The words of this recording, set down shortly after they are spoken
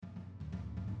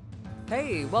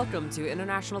Hey, welcome to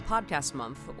International Podcast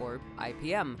Month, or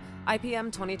IPM. IPM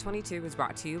 2022 is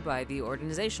brought to you by the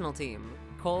organizational team,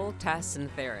 Cole, Tess, and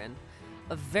Theron.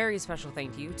 A very special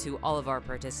thank you to all of our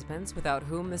participants, without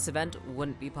whom this event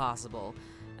wouldn't be possible.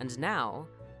 And now,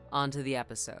 on to the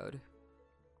episode.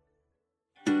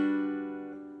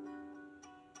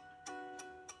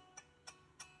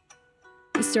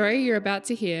 The story you're about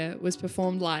to hear was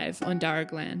performed live on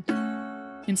Darugland.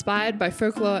 Inspired by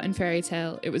folklore and fairy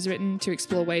tale, it was written to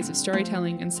explore ways of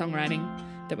storytelling and songwriting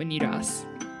that were new to us.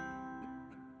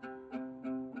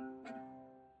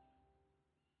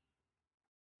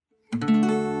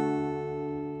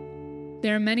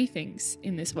 There are many things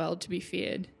in this world to be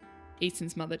feared,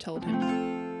 Easton's mother told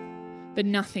him, but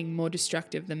nothing more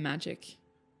destructive than magic.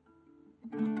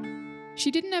 She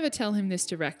didn't ever tell him this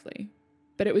directly,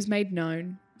 but it was made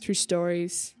known through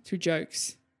stories, through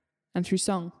jokes, and through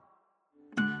song.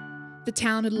 The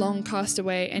town had long cast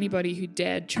away anybody who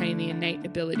dared train the innate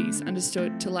abilities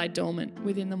understood to lie dormant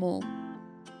within them all.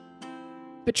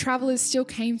 But travellers still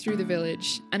came through the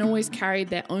village and always carried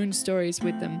their own stories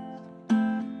with them.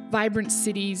 Vibrant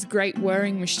cities, great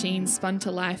whirring machines spun to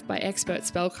life by expert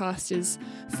spellcasters,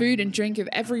 food and drink of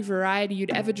every variety you'd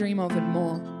ever dream of and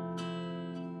more.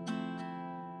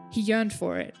 He yearned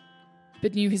for it,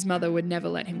 but knew his mother would never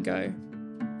let him go.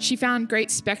 She found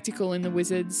great spectacle in the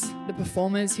wizards, the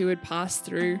performers who had passed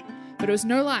through, but it was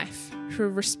no life for a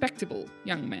respectable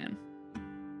young man.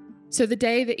 So the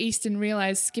day that Easton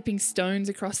realised skipping stones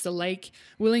across the lake,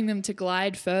 willing them to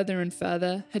glide further and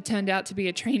further, had turned out to be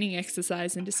a training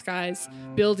exercise in disguise,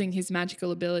 building his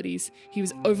magical abilities, he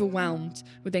was overwhelmed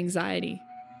with anxiety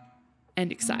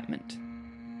and excitement.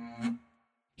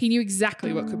 He knew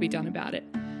exactly what could be done about it,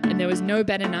 and there was no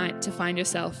better night to find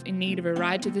yourself in need of a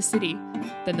ride to the city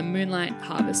than the Moonlight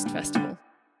Harvest Festival.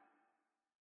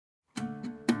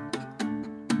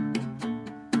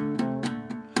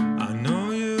 I know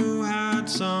you had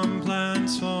some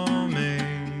plans for me.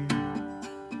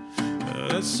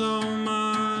 There's so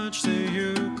much that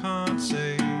you can't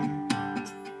see,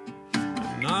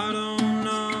 and I don't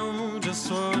know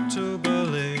just what to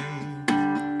believe,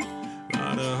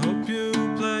 but I hope you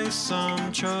place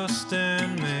some trust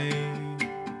in me.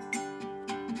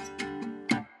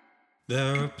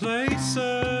 There are places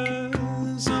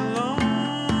I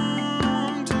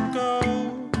long to go,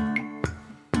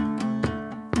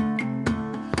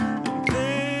 and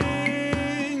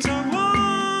things I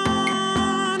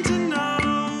want to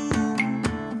know,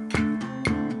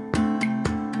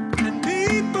 and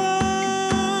people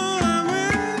I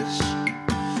wish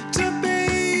to be.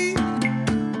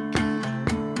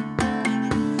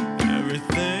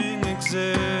 Everything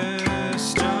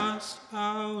exists just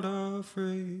out of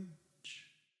reach.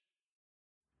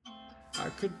 I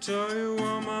could tell you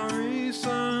all my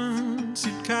reasons,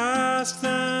 you'd cast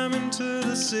them into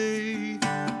the sea.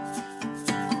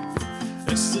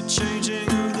 It's the changing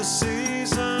of the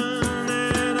season,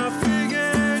 and I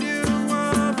figured you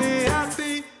would be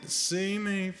happy to see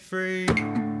me free.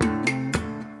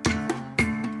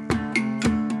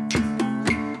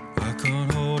 I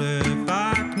can't hold it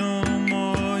back no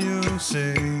more, you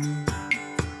see.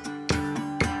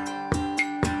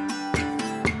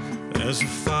 There's a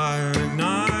fire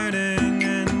igniting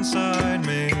inside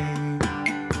me.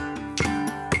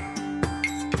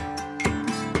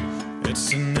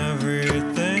 It's in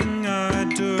everything I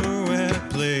do, it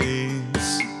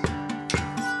please.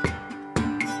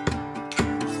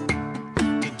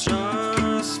 To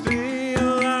just be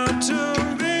allowed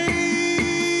to be.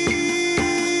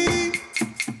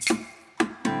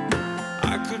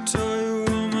 I could tell you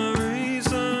all my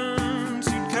reasons,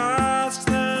 you'd cast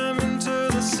them into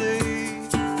the sea.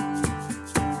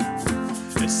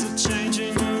 It's the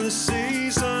changing of the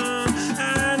season,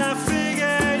 and I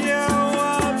figured you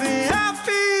would be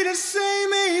happy to see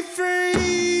me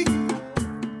free.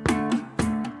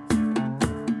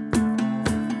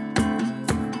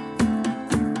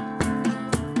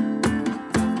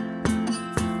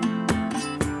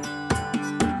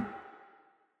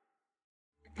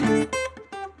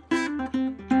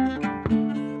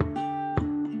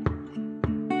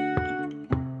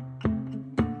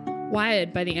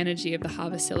 Wired by the energy of the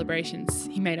harvest celebrations,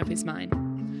 he made up his mind,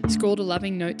 scrawled a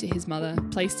loving note to his mother,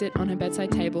 placed it on her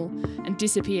bedside table, and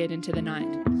disappeared into the night,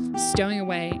 stowing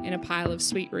away in a pile of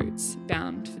sweet roots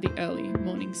bound for the early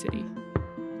morning city.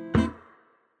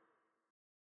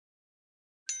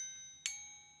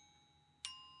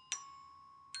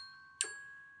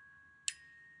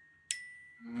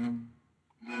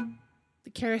 The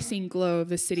kerosene glow of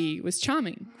the city was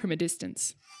charming from a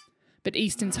distance, but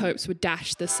Easton's hopes were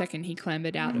dashed the second he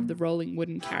clambered out of the rolling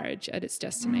wooden carriage at its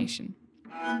destination.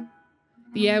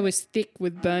 The air was thick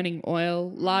with burning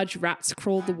oil, large rats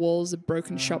crawled the walls of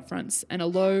broken shop fronts, and a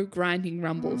low, grinding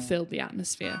rumble filled the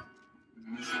atmosphere.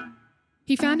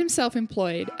 He found himself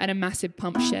employed at a massive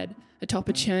pump shed atop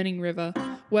a churning river,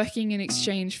 working in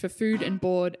exchange for food and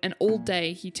board, and all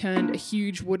day he turned a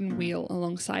huge wooden wheel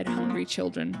alongside hungry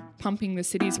children, pumping the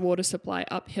city's water supply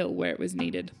uphill where it was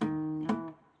needed.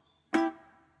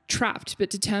 Trapped but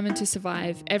determined to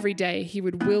survive, every day he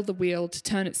would will the wheel to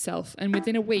turn itself, and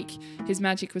within a week his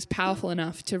magic was powerful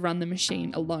enough to run the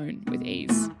machine alone with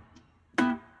ease.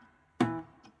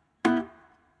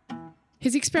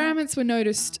 His experiments were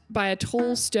noticed by a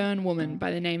tall, stern woman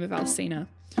by the name of Alcina,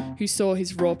 who saw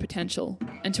his raw potential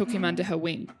and took him under her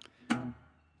wing,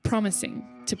 promising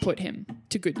to put him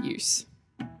to good use.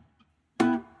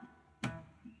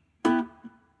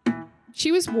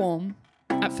 She was warm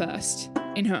at first,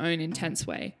 in her own intense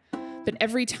way, but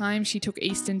every time she took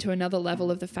Easton to another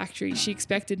level of the factory, she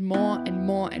expected more and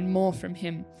more and more from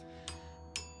him.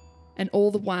 And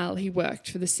all the while he worked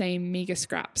for the same meagre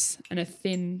scraps and a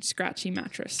thin, scratchy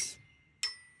mattress.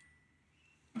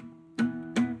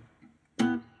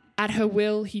 At her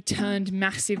will, he turned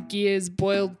massive gears,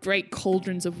 boiled great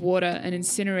cauldrons of water, and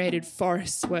incinerated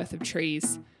forests worth of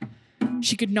trees.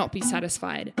 She could not be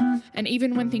satisfied, and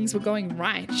even when things were going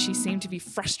right, she seemed to be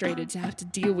frustrated to have to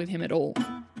deal with him at all.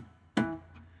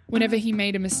 Whenever he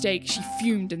made a mistake, she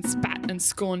fumed and spat and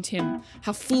scorned him.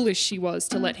 How foolish she was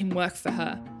to let him work for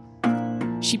her.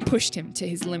 She pushed him to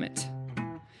his limit.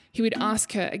 He would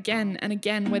ask her again and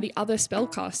again where the other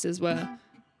spellcasters were.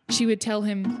 She would tell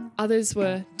him others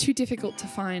were too difficult to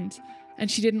find, and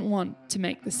she didn't want to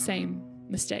make the same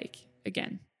mistake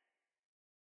again.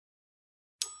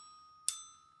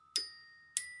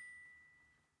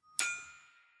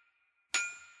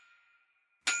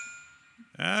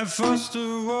 At first there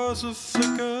was a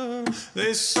flicker,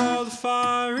 they saw the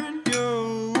fire in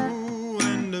you,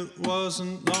 and it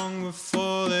wasn't long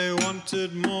before they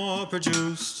wanted more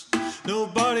produced.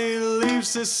 Nobody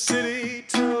leaves this city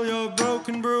till you're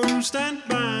broken, bruised and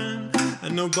banned,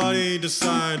 and nobody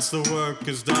decides the work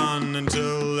is done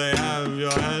until they have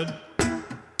your head.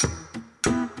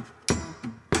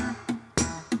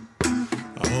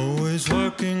 Always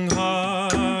working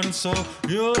hard, and so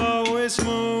you'll always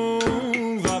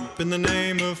move up in the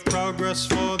name of progress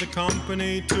for the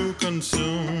company to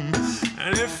consume.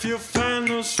 And if you fan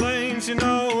those flames, you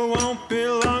know it won't be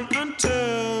long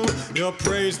until you're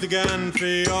praised again for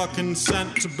your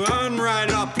consent to burn right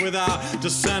up without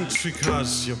dissent,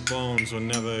 because your bones were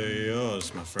never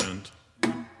yours, my friend.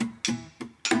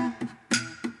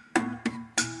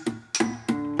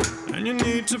 And you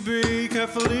need to be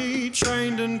carefully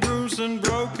trained and bruised and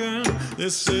broken.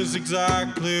 This is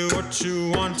exactly what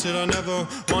you wanted. I never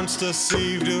once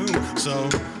deceived you. So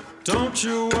don't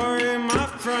you worry, my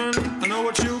friend. I know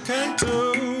what you can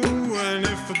do. And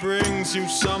if it brings you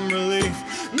some relief,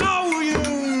 no, we'll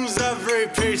use every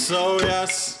piece. Oh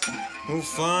yes, we'll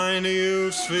find a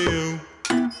use for you.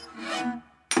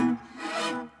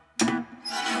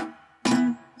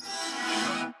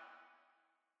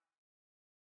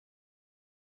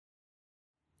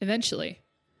 Eventually,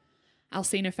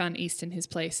 Alcina found Easton his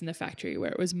place in the factory where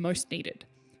it was most needed.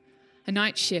 A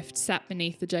night shift sat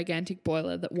beneath the gigantic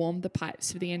boiler that warmed the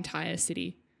pipes for the entire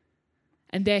city.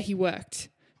 And there he worked,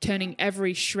 turning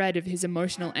every shred of his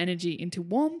emotional energy into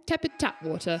warm, tepid tap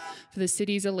water for the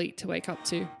city's elite to wake up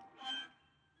to.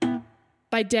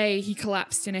 By day, he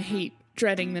collapsed in a heap,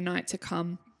 dreading the night to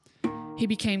come. He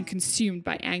became consumed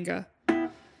by anger.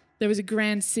 There was a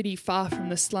grand city far from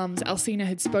the slums. Alcina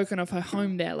had spoken of her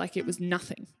home there like it was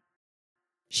nothing.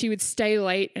 She would stay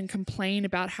late and complain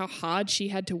about how hard she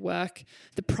had to work,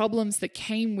 the problems that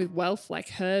came with wealth like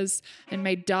hers, and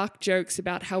made dark jokes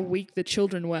about how weak the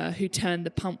children were who turned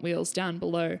the pump wheels down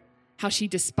below, how she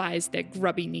despised their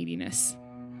grubby neediness.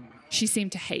 She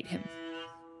seemed to hate him.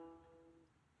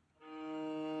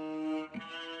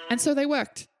 And so they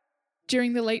worked.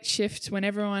 During the late shift, when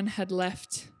everyone had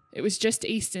left, it was just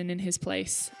Easton in his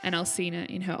place and Alcina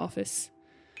in her office.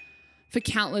 For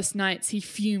countless nights, he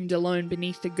fumed alone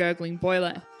beneath the gurgling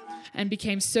boiler and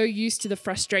became so used to the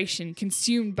frustration,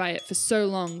 consumed by it for so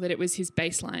long that it was his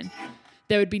baseline.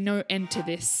 There would be no end to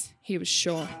this, he was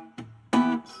sure.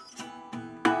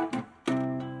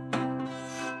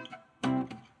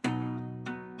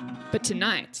 But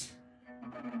tonight,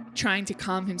 trying to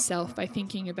calm himself by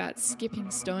thinking about skipping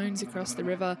stones across the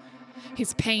river,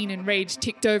 His pain and rage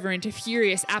ticked over into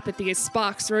furious apathy as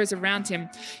sparks rose around him.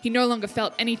 He no longer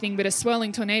felt anything but a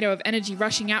swirling tornado of energy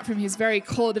rushing out from his very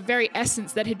core, the very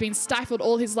essence that had been stifled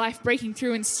all his life, breaking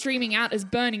through and streaming out as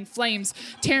burning flames,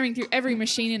 tearing through every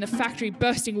machine in the factory,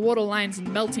 bursting water lines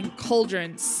and melting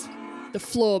cauldrons. The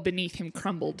floor beneath him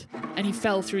crumbled, and he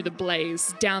fell through the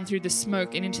blaze, down through the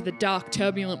smoke and into the dark,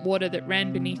 turbulent water that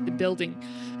ran beneath the building,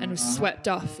 and was swept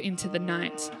off into the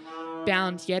night,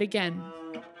 bound yet again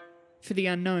for the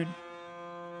unknown.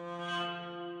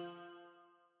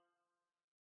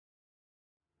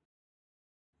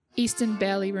 Easton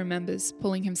barely remembers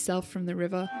pulling himself from the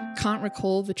river, can't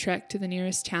recall the trek to the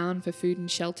nearest town for food and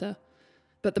shelter,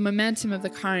 but the momentum of the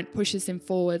current pushes him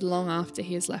forward long after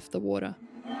he has left the water.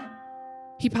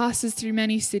 He passes through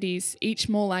many cities, each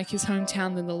more like his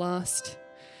hometown than the last.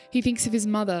 He thinks of his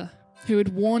mother, who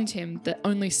had warned him that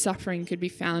only suffering could be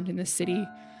found in the city,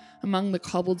 among the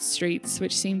cobbled streets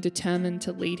which seemed determined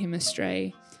to lead him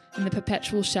astray, in the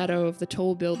perpetual shadow of the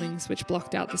tall buildings which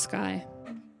blocked out the sky.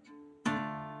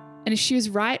 And if she was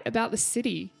right about the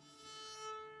city,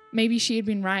 maybe she had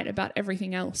been right about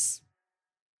everything else.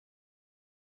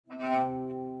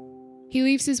 He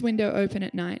leaves his window open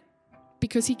at night,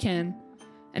 because he can,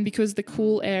 and because the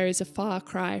cool air is a far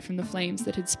cry from the flames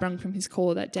that had sprung from his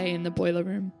core that day in the boiler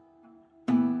room.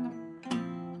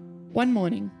 One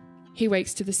morning, he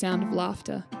wakes to the sound of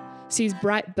laughter, sees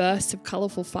bright bursts of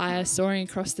colourful fire soaring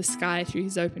across the sky through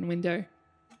his open window.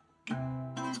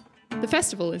 The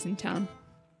festival is in town.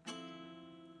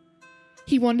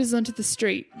 He wanders onto the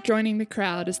street, joining the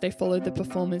crowd as they follow the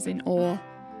performers in awe,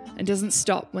 and doesn't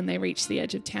stop when they reach the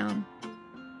edge of town.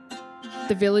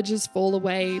 The villagers fall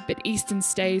away, but Easton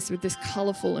stays with this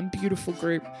colourful and beautiful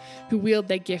group who wield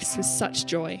their gifts with such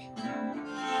joy.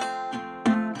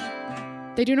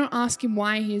 They do not ask him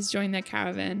why he has joined their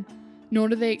caravan, nor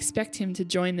do they expect him to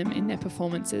join them in their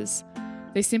performances.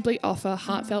 They simply offer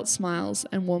heartfelt smiles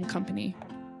and warm company.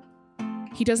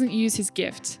 He doesn't use his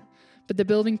gift, but the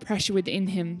building pressure within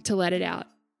him to let it out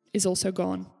is also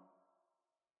gone.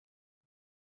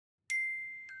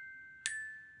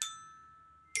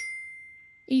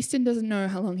 Easton doesn't know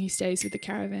how long he stays with the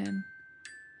caravan,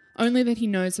 only that he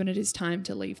knows when it is time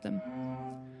to leave them.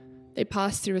 They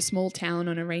pass through a small town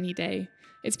on a rainy day,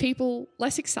 its people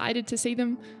less excited to see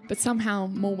them, but somehow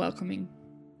more welcoming.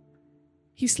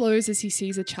 He slows as he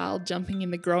sees a child jumping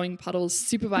in the growing puddles,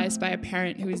 supervised by a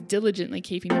parent who is diligently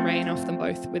keeping the rain off them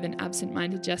both with an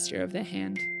absent-minded gesture of their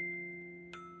hand.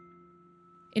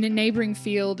 In a neighbouring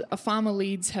field, a farmer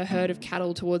leads her herd of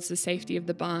cattle towards the safety of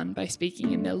the barn by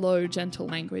speaking in their low, gentle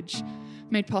language,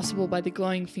 made possible by the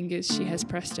glowing fingers she has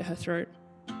pressed to her throat.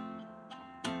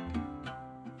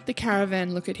 The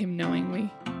caravan look at him knowingly,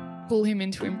 pull him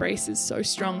into embraces so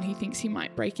strong he thinks he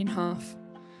might break in half,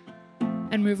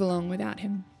 and move along without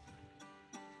him.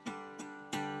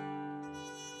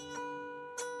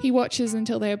 He watches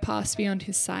until they are passed beyond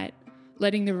his sight,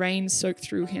 letting the rain soak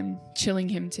through him, chilling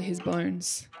him to his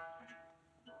bones.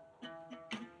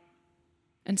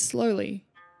 And slowly,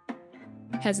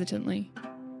 hesitantly,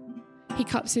 he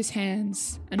cups his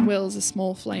hands and wills a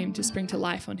small flame to spring to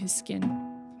life on his skin.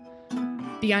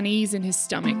 The unease in his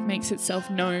stomach makes itself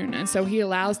known, and so he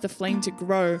allows the flame to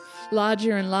grow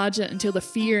larger and larger until the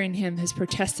fear in him has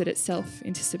protested itself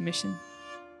into submission.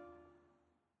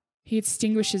 He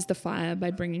extinguishes the fire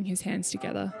by bringing his hands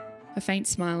together, a faint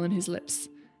smile on his lips,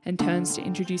 and turns to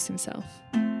introduce himself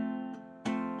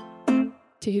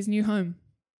to his new home.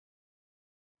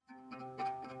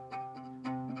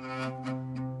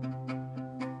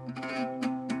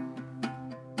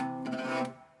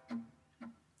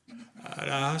 I'd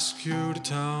ask you to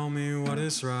tell me what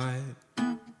is right,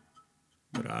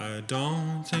 but I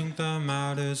don't think that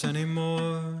matters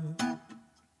anymore.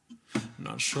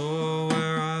 Not sure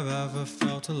where I've ever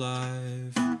felt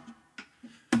alive,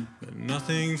 but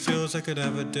nothing feels like it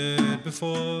ever did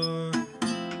before.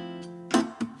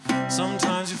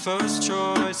 Sometimes your first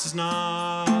choice is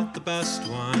not the best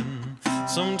one.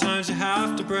 Sometimes you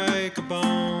have to break a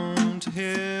bone to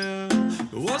heal.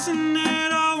 But wasn't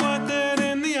it all worth it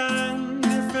in the end?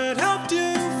 If it helped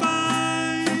you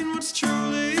find what's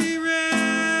truly real.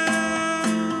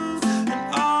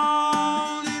 And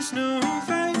all these new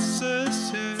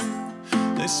faces here,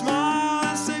 they smile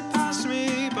as they pass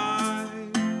me by.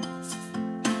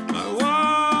 My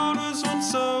world was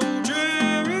once so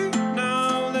dreary,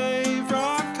 now they've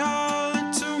brought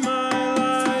color to my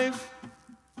life.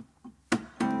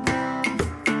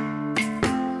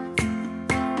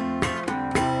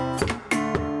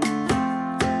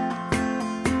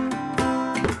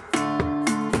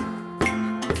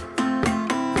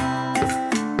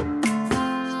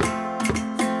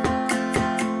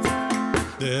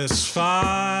 This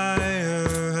fire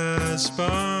has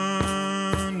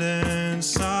burned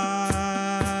inside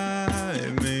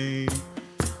me,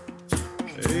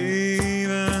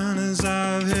 even as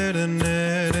I've hidden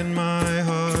it in my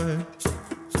heart.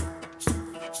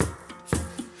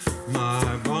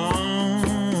 My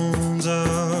bones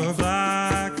are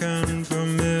blackened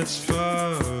from its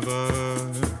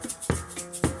fervor.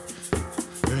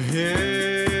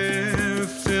 It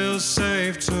feels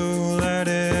safe to let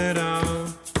it out.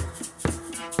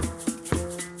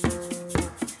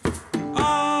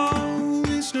 All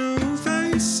these new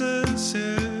faces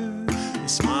here, they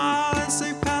smile as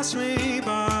they pass me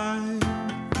by.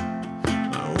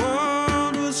 My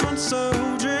world was once so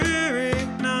dreary,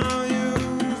 now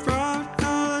you've brought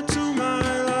color to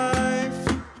my life.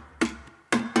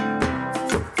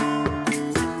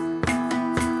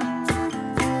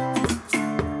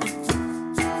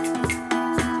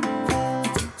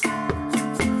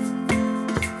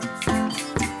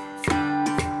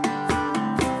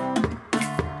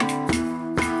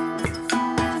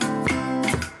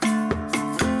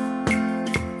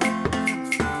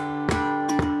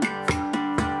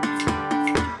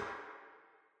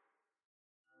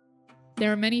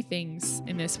 There are many things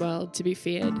in this world to be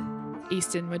feared,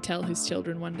 Easton would tell his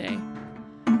children one day,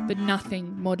 but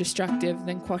nothing more destructive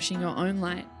than quashing your own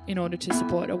light in order to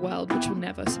support a world which will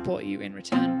never support you in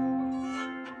return.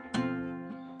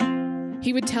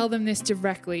 He would tell them this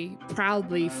directly,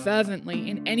 proudly, fervently,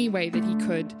 in any way that he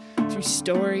could, through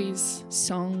stories,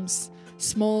 songs,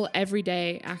 small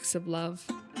everyday acts of love.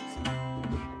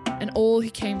 And all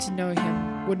who came to know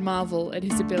him would marvel at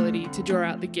his ability to draw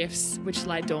out the gifts which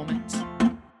lie dormant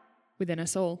within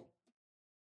us all.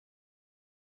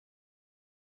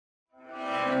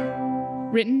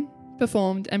 Written,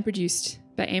 performed and produced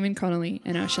by Eamon Connolly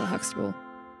and Ursula Huxtable.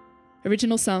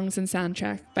 Original songs and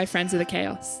soundtrack by Friends of the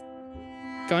Chaos.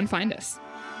 Go and find us.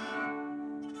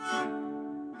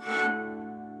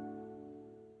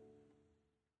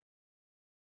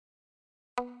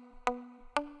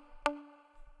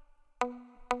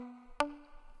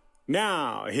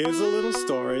 Now, here's a little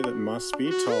story that must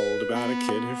be told about a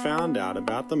kid who found out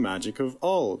about the magic of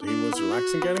old. He was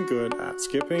relaxing, getting good at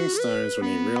skipping stones when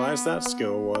he realized that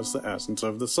skill was the essence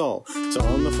of the soul. So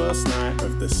on the first night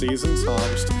of the season's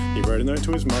harvest, he wrote a note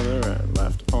to his mother and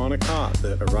left on a cart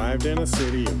that arrived in a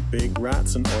city of big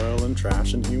rats and oil and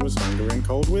trash, and he was hungry and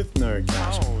cold with no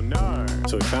cash. Oh no.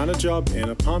 So he found a job in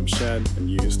a pump shed and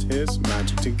used his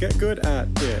magic to get good at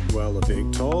it. Well, a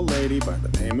big tall lady by the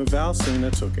name of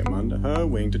Alcina took him under her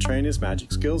wing to train his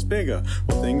magic skills bigger.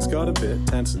 Well, things got a bit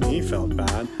tense and he felt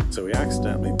bad, so he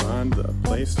accidentally burned the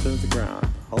place to the ground.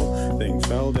 The whole thing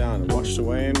fell down and washed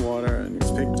away in water, and he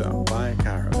was picked up by a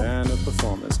caravan of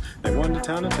performers. They wandered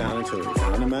town to town until he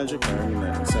found a magic home, and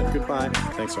then he said goodbye,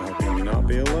 thanks for helping me not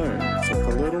be alone. It took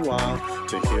a little while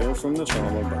to heal from the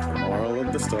trauma, but the moral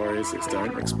of the stories is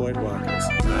don't exploit workers.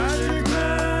 Magic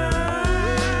man,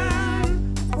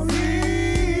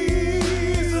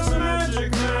 please, this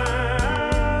magic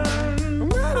man. No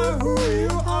matter who you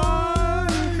are,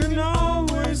 you can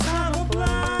always have a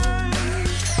plan.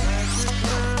 Magic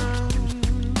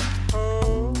man,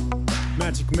 oh.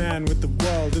 Magic man with the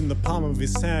world in the palm of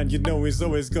his hand, you know he's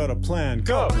always got a plan.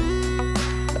 Go!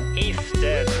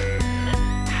 Easton,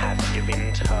 have you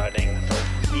been turning the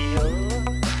wheel?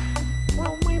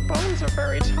 Well, my bones are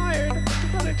very tired.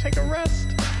 I'm gonna take a rest.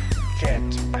 Get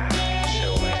back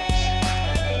to it.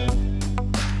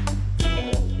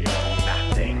 You're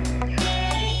nothing.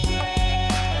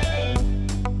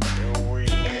 You're weak.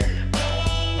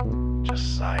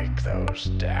 Just like those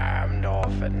damned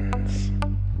orphans.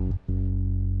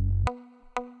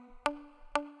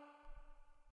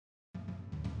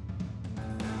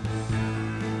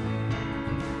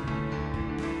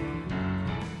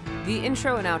 The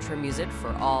intro and outro music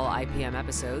for all IPM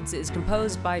episodes is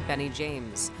composed by Benny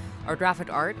James. Our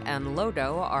graphic art and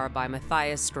logo are by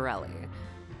Matthias Storelli.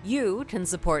 You can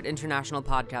support International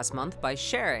Podcast Month by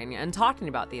sharing and talking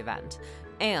about the event,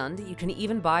 and you can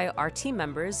even buy our team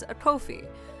members a Ko-fi.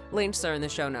 Links are in the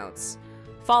show notes.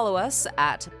 Follow us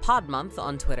at PodMonth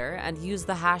on Twitter and use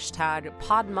the hashtag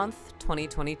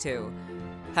PodMonth2022.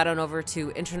 Head on over to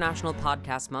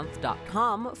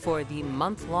internationalpodcastmonth.com for the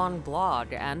month-long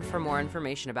blog and for more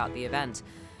information about the event.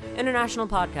 International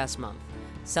Podcast Month,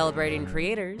 celebrating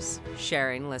creators,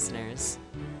 sharing listeners.